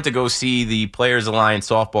we went to go see the Players Alliance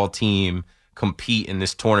softball team compete in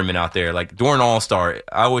this tournament out there. Like during All-Star,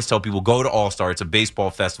 I always tell people, go to All-Star. It's a baseball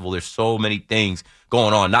festival. There's so many things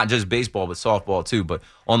going on, not just baseball, but softball too. But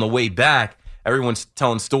on the way back, everyone's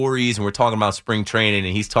telling stories, and we're talking about spring training,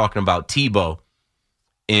 and he's talking about Tebow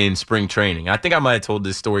in spring training. I think I might have told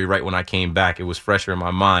this story right when I came back. It was fresher in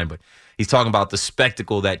my mind, but he's talking about the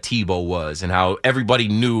spectacle that Tebow was and how everybody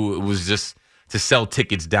knew it was just to sell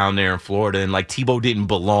tickets down there in Florida, and Tebow didn't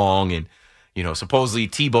belong, and supposedly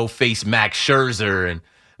Tebow faced Max Scherzer, and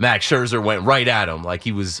Max Scherzer went right at him,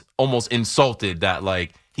 he was almost insulted that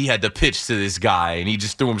he had to pitch to this guy, and he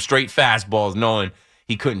just threw him straight fastballs, knowing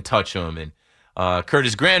he couldn't touch him. And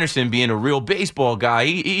Curtis Granderson, being a real baseball guy,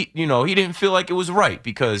 he didn't feel like it was right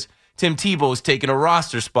because Tim Tebow's taking a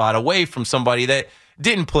roster spot away from somebody that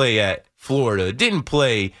didn't play at Florida, didn't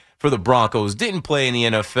play for the Broncos, didn't play in the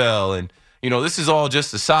NFL, and this is all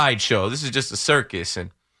just a sideshow. This is just a circus.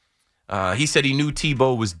 And he said he knew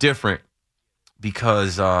Tebow was different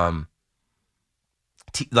because, they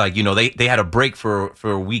had a break for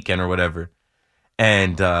a weekend or whatever.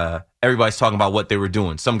 And everybody's talking about what they were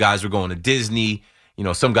doing. Some guys were going to Disney.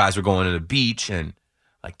 Some guys were going to the beach. And,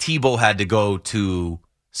 Tebow had to go to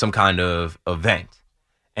some kind of event.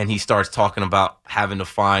 And he starts talking about having to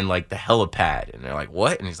find, the helipad. And they're like,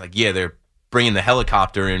 what? And he's like, yeah, they're bringing the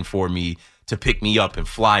helicopter in for me to pick me up and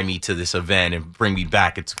fly me to this event and bring me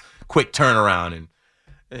back. It's a quick turnaround.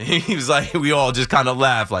 And he was like, we all just kind of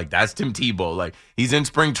laughed, that's Tim Tebow. He's in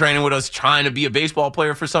spring training with us trying to be a baseball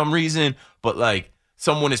player for some reason, but,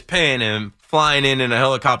 someone is paying him, flying in a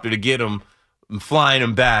helicopter to get him, and flying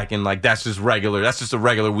him back, and, that's just regular. That's just a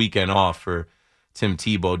regular weekend off for Tim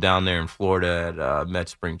Tebow down there in Florida at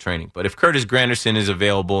Mets spring training. But if Curtis Granderson is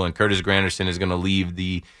available and Curtis Granderson is going to leave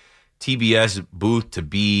the TBS booth to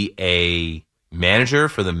be a manager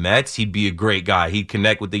for the Mets, he'd be a great guy. He'd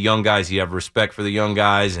connect with the young guys. He'd have respect for the young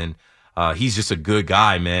guys, and he's just a good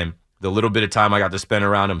guy, man. The little bit of time I got to spend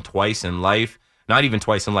around him twice in life, not even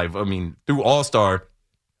twice in life, through All-Star,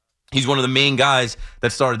 he's one of the main guys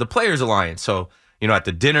that started the Players Alliance. So, at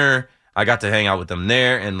the dinner, I got to hang out with them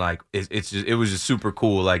there, and it was just super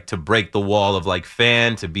cool, to break the wall of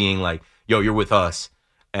fan to being yo, you're with us.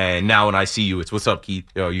 And now when I see you, it's what's up, Keith?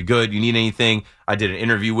 Yo, you good? You need anything? I did an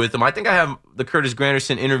interview with him. I think I have the Curtis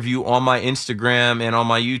Granderson interview on my Instagram and on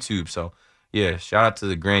my YouTube. So yeah, shout out to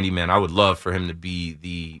the Grandy, man. I would love for him to be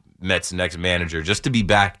the Mets' next manager, just to be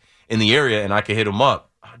back in the area, and I could hit him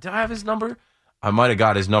up. Did I have his number? I might have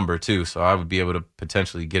got his number too, so I would be able to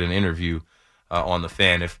potentially get an interview on the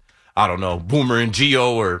Fan if, I don't know, Boomer and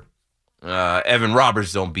Gio or Evan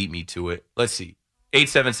Roberts don't beat me to it. Let's see.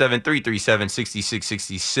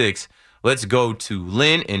 877-337-6666. Let's go to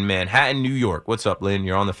Lynn in Manhattan, New York. What's up, Lynn?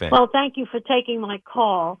 You're on the Fan. Well, thank you for taking my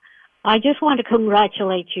call. I just want to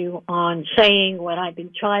congratulate you on saying what I've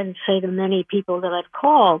been trying to say to many people that I've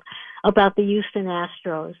called about the Houston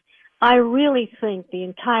Astros. I really think the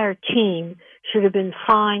entire team should have been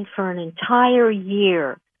fined for an entire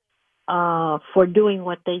year for doing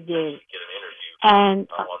what they did. And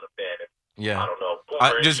yeah,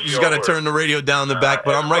 I just got to turn the radio down the back,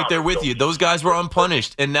 but I'm right there with you. Those guys were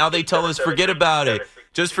unpunished, and now they tell us forget about it.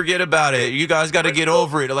 Just forget about it. You guys got to get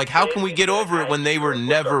over it. How can we get over it when they were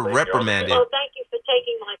never reprimanded? Well, thank you for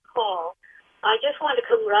taking my call. I just want to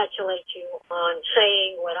congratulate you on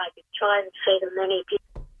saying what I've been trying to say to many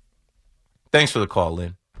people. Thanks for the call,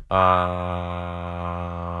 Lynn.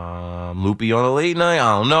 Loopy on a late night.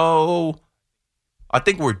 I don't know. I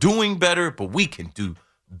think we're doing better, but we can do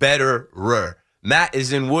better. Matt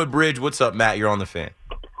is in Woodbridge. What's up, Matt? You're on the Fan.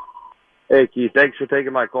 Hey, Keith. Thanks for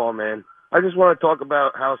taking my call, man. I just want to talk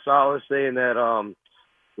about how Sal is saying that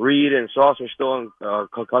Reed and Sauce are still in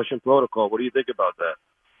concussion protocol. What do you think about that?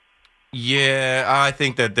 Yeah, I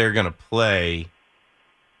think that they're going to play,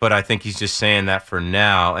 but I think he's just saying that for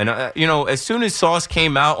now. And, as soon as Sauce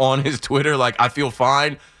came out on his Twitter, I feel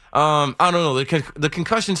fine, I don't know. The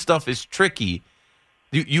concussion stuff is tricky.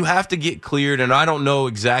 You have to get cleared, and I don't know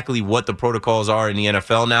exactly what the protocols are in the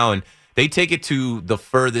NFL now, and they take it to the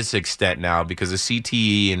furthest extent now because the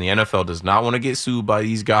CTE and the NFL does not want to get sued by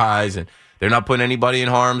these guys, and they're not putting anybody in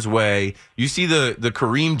harm's way. You see the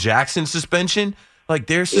Kareem Jackson suspension?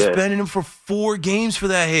 They're suspending him for 4 games for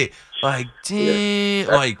that hit.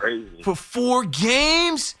 Damn. Crazy. For 4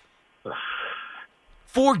 games?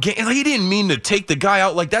 4 games. He didn't mean to take the guy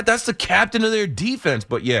out like that. That's the captain of their defense.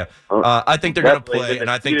 But, yeah, I think they're going to play, and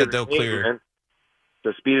I think that they'll clear. Man.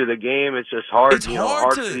 The speed of the game, it's just hard. It's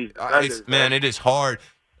hard it is hard.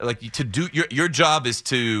 To do your job is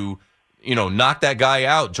to, knock that guy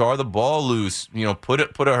out, jar the ball loose, put a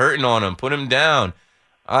hurting on him, put him down.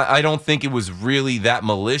 I don't think it was really that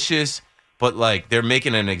malicious, but they're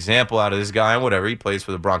making an example out of this guy and whatever. He plays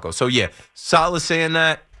for the Broncos. So yeah, Salah's saying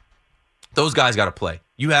that those guys got to play.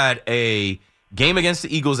 You had a game against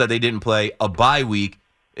the Eagles that they didn't play, a bye week.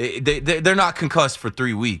 They're not concussed for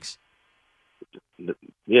 3 weeks.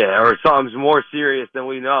 Yeah, or something's more serious than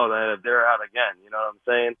we know that if they're out again. You know what I'm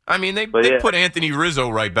saying? I mean, they put Anthony Rizzo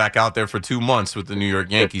right back out there for 2 months with the New York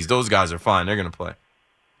Yankees. Those guys are fine. They're going to play.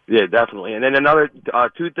 Yeah, definitely. And then another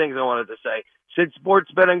 2 things I wanted to say. Since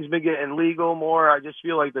sports betting's been getting legal more, I just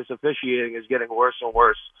feel like this officiating is getting worse and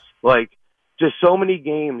worse. Just so many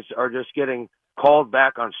games are just getting called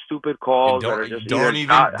back on stupid calls. Don't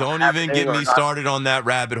even get me started on that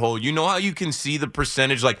rabbit hole. You know how you can see the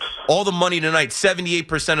percentage? All the money tonight,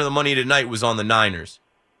 78% of the money tonight was on the Niners.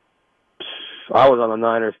 I was on the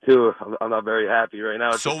Niners too. I'm not very happy right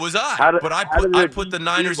now. So was I. But I put the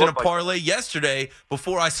Niners in a parlay yesterday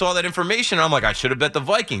before I saw that information. I'm like, I should have bet the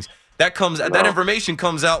Vikings. That information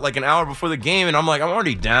comes out like an hour before the game, and I'm like, I'm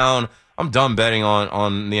already down. I'm done betting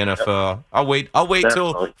on the NFL. I'll wait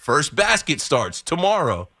till first basket starts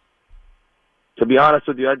tomorrow. To be honest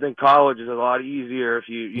with you, I think college is a lot easier if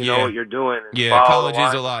you know what you're doing. Yeah, college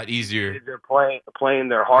is a lot easier. They're playing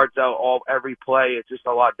their hearts out every play. It's just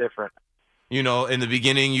a lot different. You know, in the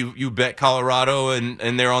beginning, you bet Colorado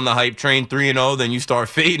and they're on the hype train 3-0, then you start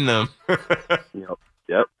fading them.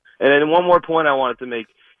 Yep. And then one more point I wanted to make.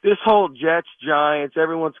 This whole Jets, Giants,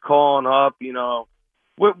 everyone's calling up,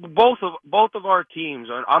 both of our teams,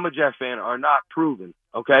 I'm a Jet fan, are not proven.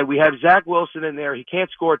 Okay, we have Zach Wilson in there. He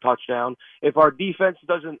can't score a touchdown. If our defense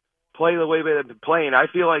doesn't play the way they've been playing, I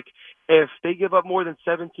feel like if they give up more than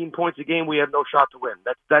 17 points a game, we have no shot to win.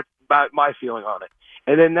 That's about my feeling on it.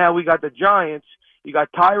 And then now we got the Giants. You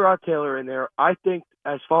got Tyrod Taylor in there. I think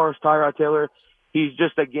as far as Tyrod Taylor, he's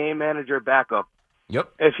just a game manager backup.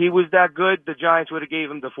 Yep. If he was that good, the Giants would have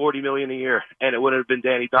gave him the $40 million a year, and it would have been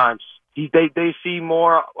Danny Dimes. They see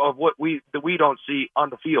more of what we don't see on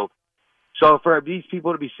the field. So for these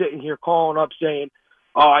people to be sitting here calling up saying,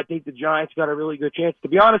 "Oh, I think the Giants got a really good chance," to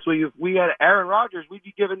be honest with you, if we had Aaron Rodgers, we'd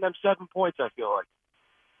be giving them 7 points. I feel like.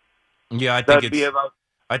 Yeah, I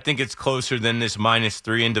think it's closer than this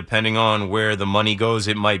 -3, and depending on where the money goes,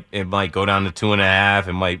 it might go down to 2.5.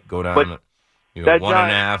 It might go down to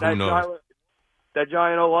 1.5. Who knows? That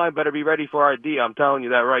Giant O-line better be ready for our D. I'm telling you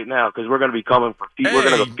that right now, because we're going to be coming for feed. We're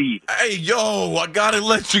going to go feed. Hey, yo, I got to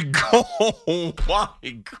let you go. My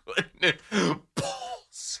goodness.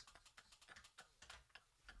 Balls.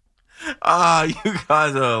 You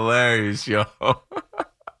guys are hilarious, yo.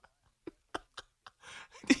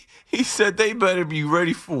 He said they better be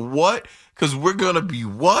ready for what? Because we're going to be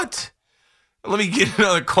what? Let me get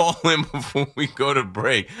another call in before we go to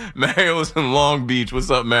break. Mario's in Long Beach.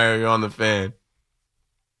 What's up, Mario, on the fan?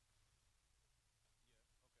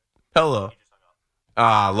 Hello.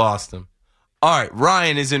 Lost him. All right,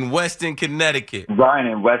 Ryan is in Weston, Connecticut. Ryan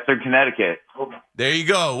in Western Connecticut. There you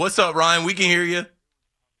go. What's up, Ryan? We can hear you.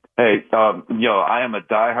 Hey, I am a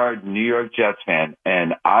diehard New York Jets fan,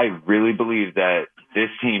 and I really believe that this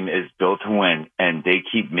team is built to win, and they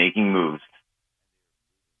keep making moves.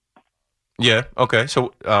 Yeah, okay.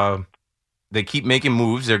 So they keep making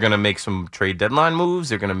moves. They're going to make some trade deadline moves.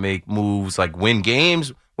 They're going to make moves like win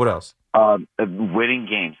games. What else? Winning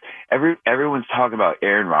games. Everyone's talking about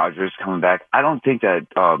Aaron Rodgers coming back. I don't think that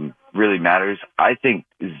really matters. I think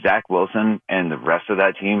Zach Wilson and the rest of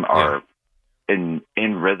that team are in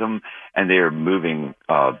rhythm, and they are moving.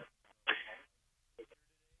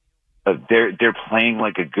 They're playing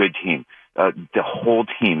like a good team. The whole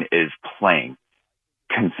team is playing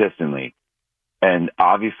consistently, and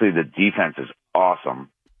obviously the defense is awesome.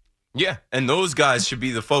 Yeah, and those guys should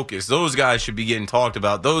be the focus. Those guys should be getting talked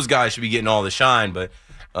about. Those guys should be getting all the shine. But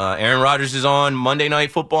Aaron Rodgers is on Monday Night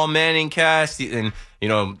Football Manning cast, and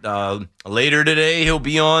later today he'll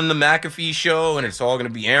be on the McAfee show, and it's all going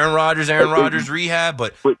to be Aaron Rodgers rehab.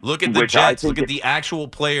 But look at the Jets. Look at the actual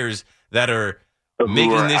players that are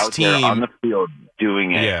making this team on the field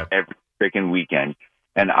doing it every freaking weekend.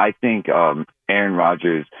 And I think Aaron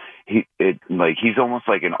Rodgers, he's almost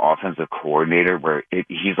like an offensive coordinator where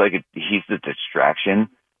he's the distraction.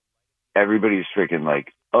 Everybody's freaking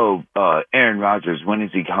like, Aaron Rodgers, when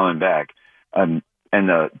is he coming back? And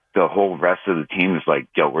the whole rest of the team is like,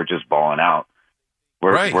 yo, we're just balling out.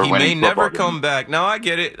 He may never come back. Now, I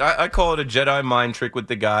get it. I call it a Jedi mind trick with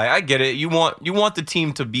the guy. I get it. You want the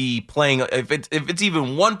team to be playing. If it's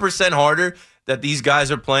even 1% harder that these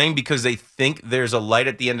guys are playing because they think there's a light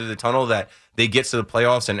at the end of the tunnel that they get to the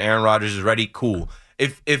playoffs and Aaron Rodgers is ready, cool.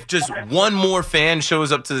 If just one more fan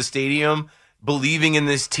shows up to the stadium believing in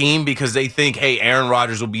this team because they think, hey, Aaron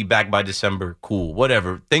Rodgers will be back by December, cool,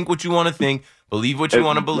 whatever. Think what you want to think. Believe what you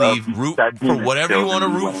want to believe. Root for whatever you want to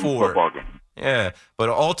root for. Yeah, but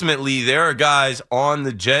ultimately there are guys on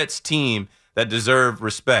the Jets team that deserve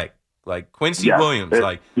respect, like Quincy Williams,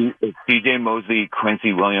 like C.J. Mosley,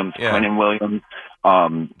 Quincy Williams, Quentin Williams,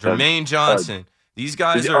 Jermaine Johnson. These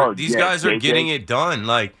guys are getting it done.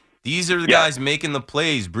 Like these are the guys making the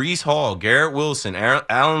plays. Breece Hall, Garrett Wilson,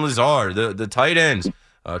 Alan Lazard, the tight ends,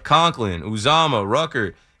 Conklin, Uzama,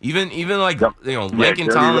 Rucker, even like Lincoln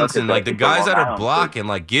Tomlinson, like the guys that are blocking.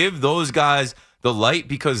 Like give those guys the light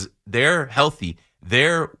because they're healthy.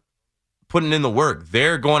 They're putting in the work.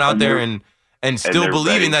 They're going out there and still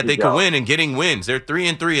believing that they could win and getting wins. They're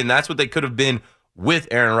 3-3, and that's what they could have been with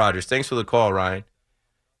Aaron Rodgers. Thanks for the call, Ryan.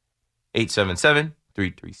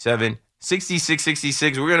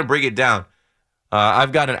 877-337-6666. We're going to break it down.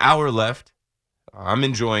 I've got an hour left. I'm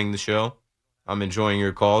enjoying the show. I'm enjoying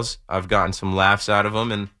your calls. I've gotten some laughs out of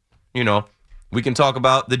them. And, we can talk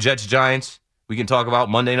about the Jets-Giants. We can talk about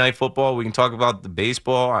Monday Night Football. We can talk about the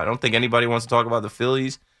baseball. I don't think anybody wants to talk about the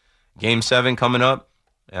Phillies. Game 7 coming up.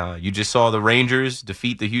 You just saw the Rangers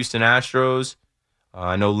defeat the Houston Astros.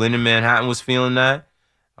 I know Lynn in Manhattan was feeling that.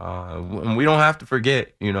 And we don't have to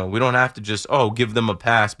forget, we don't have to just, give them a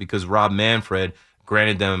pass because Rob Manfred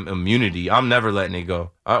granted them immunity. I'm never letting it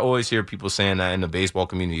go. I always hear people saying that in the baseball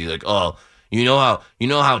community, like, you know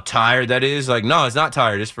how tired that is? Like, no, it's not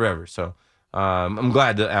tired. It's forever. So I'm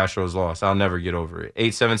glad the Astros lost. I'll never get over it.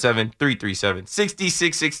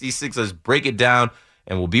 877-337-6666. Let's break it down,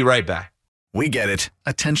 and we'll be right back. We get it.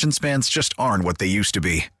 Attention spans just aren't what they used to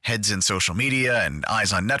be. Heads in social media and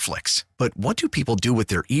eyes on Netflix. But what do people do with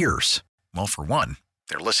their ears? Well, for one,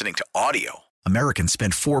 they're listening to audio. Americans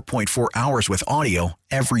spend 4.4 hours with audio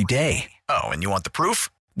every day. Oh, and you want the proof?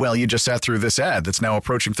 Well, you just sat through this ad that's now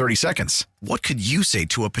approaching 30 seconds. What could you say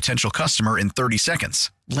to a potential customer in 30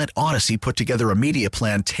 seconds? Let Odyssey put together a media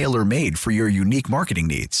plan tailor-made for your unique marketing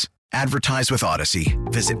needs. Advertise with Odyssey.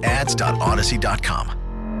 Visit ads.odyssey.com.